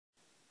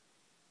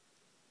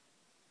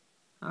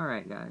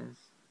Alright guys,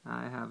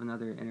 I have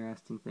another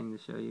interesting thing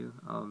to show you.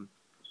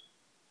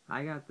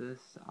 I got this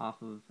off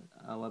of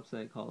a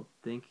website called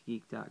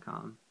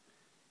thinkgeek.com,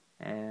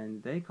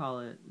 and they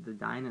call it the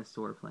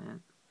Dinosaur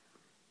Plant.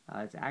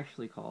 It's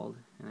actually called,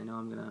 and I know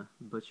I'm gonna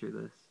butcher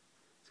this,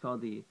 it's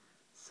called the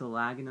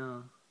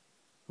selaginella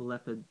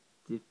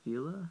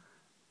lepidophylla.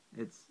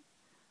 It's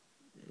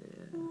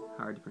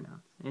hard to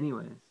pronounce.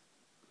 Anyways,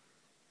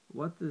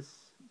 what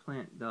this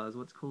plant does,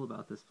 what's cool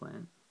about this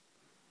plant,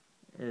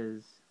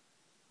 is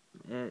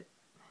it,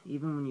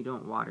 even when you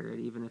don't water it,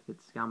 even if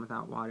it's gone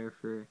without water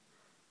for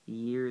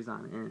years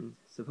on end,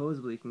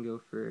 supposedly it can go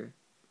for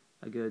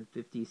a good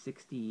 50,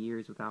 60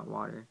 years without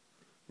water,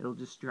 it'll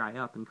just dry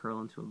up and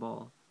curl into a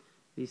ball.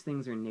 These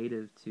things are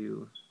native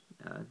to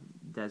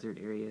desert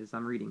areas.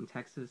 I'm reading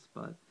Texas,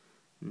 but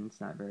it's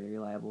not a very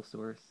reliable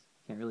source.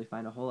 Can't really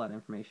find a whole lot of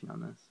information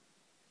on this.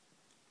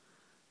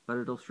 But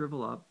it'll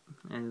shrivel up,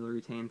 and it'll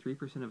retain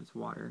 3% of its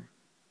water,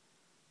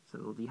 so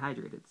it'll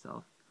dehydrate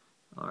itself.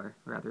 Or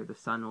rather, the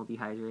sun will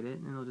dehydrate it,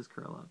 and it'll just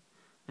curl up.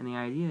 And the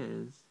idea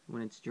is,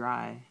 when it's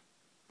dry,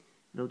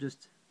 it'll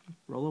just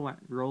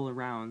roll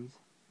around,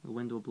 the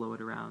wind will blow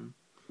it around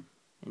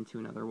into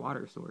another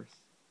water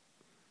source.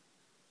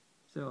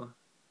 So,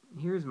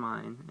 here's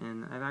mine,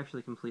 and I've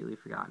actually completely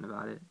forgotten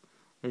about it.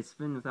 It's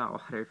been without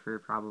water for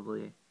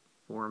probably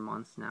 4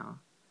 months now.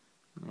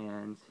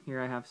 And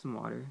here I have some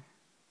water,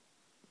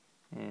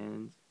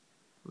 and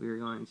we're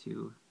going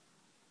to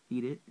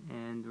feed it,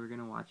 and we're going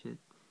to watch it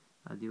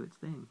do its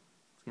thing.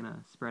 It's going to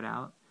spread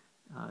out,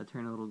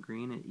 turn a little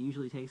green. It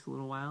usually takes a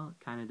little while.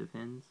 It kind of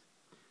depends.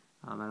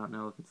 I don't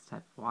know if it's the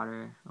type of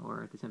water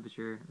or the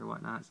temperature or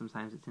whatnot.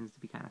 Sometimes it tends to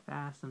be kind of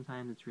fast.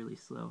 Sometimes it's really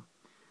slow.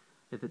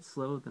 If it's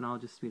slow, then I'll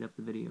just speed up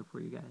the video for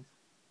you guys.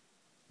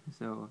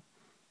 So,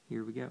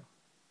 here we go.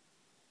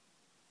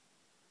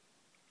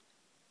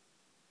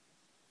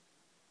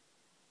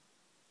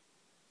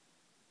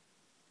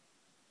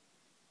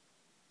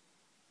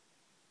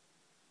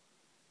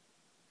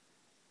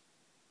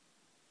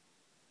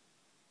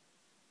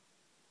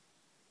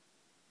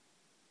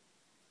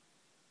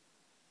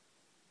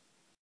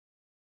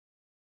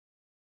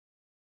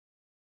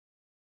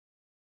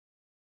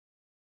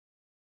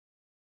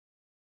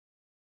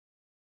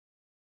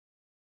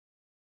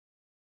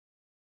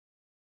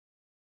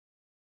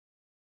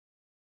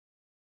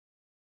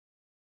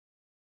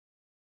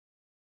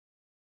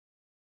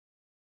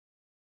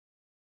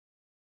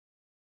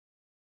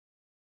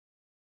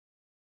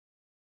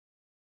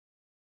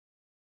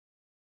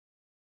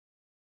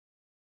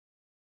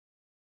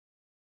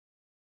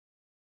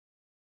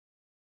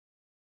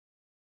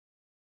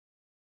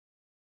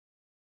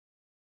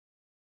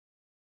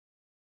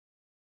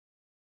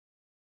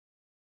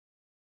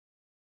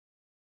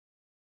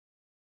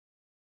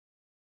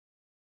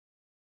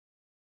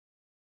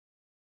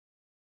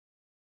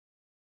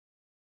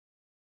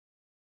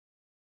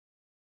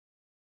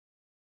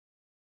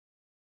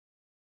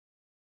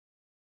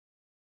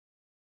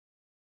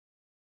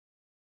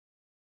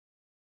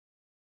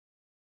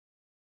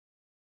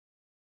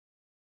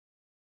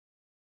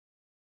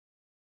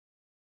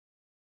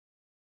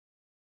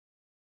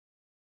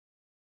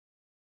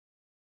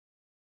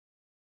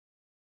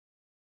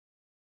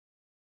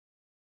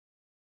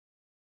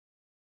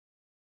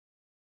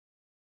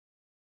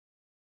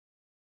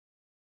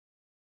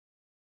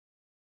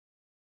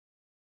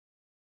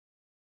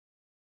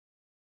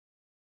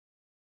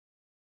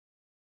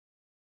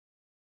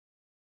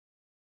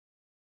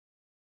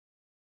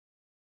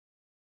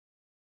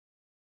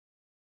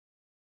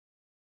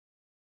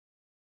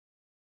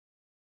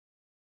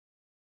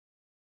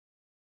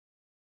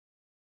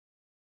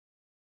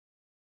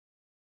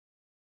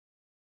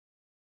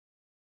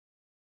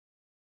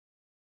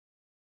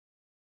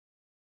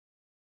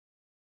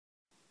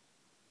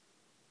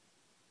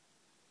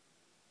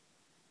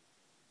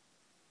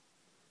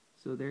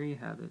 So there you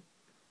have it.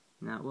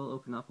 Now it will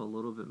open up a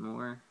little bit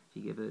more if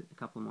you give it a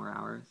couple more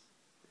hours.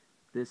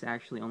 This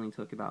actually only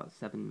took about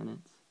 7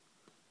 minutes.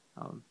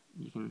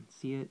 You can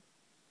see it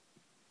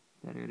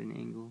better at an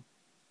angle.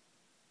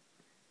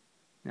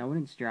 Now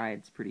when it's dry,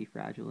 it's pretty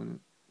fragile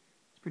and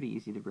it's pretty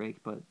easy to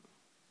break, but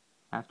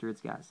after it's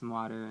got some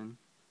water and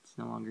it's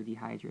no longer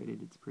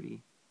dehydrated, it's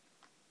pretty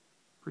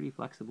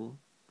flexible.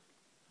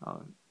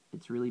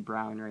 It's really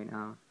brown right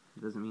now.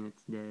 It doesn't mean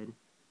it's dead.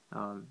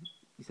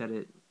 You set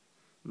it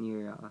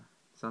near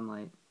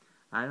sunlight.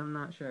 I'm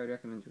not sure I would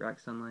recommend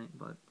direct sunlight,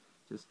 but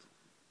just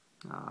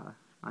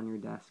on your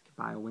desk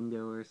by a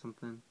window or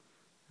something.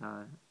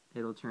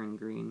 It'll turn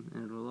green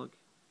and it'll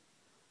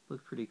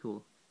look pretty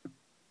cool.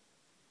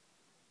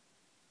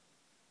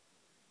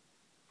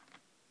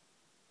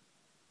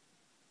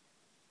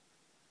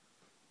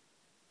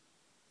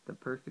 The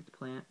perfect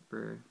plant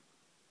for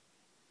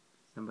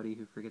somebody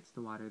who forgets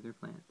to water their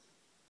plants.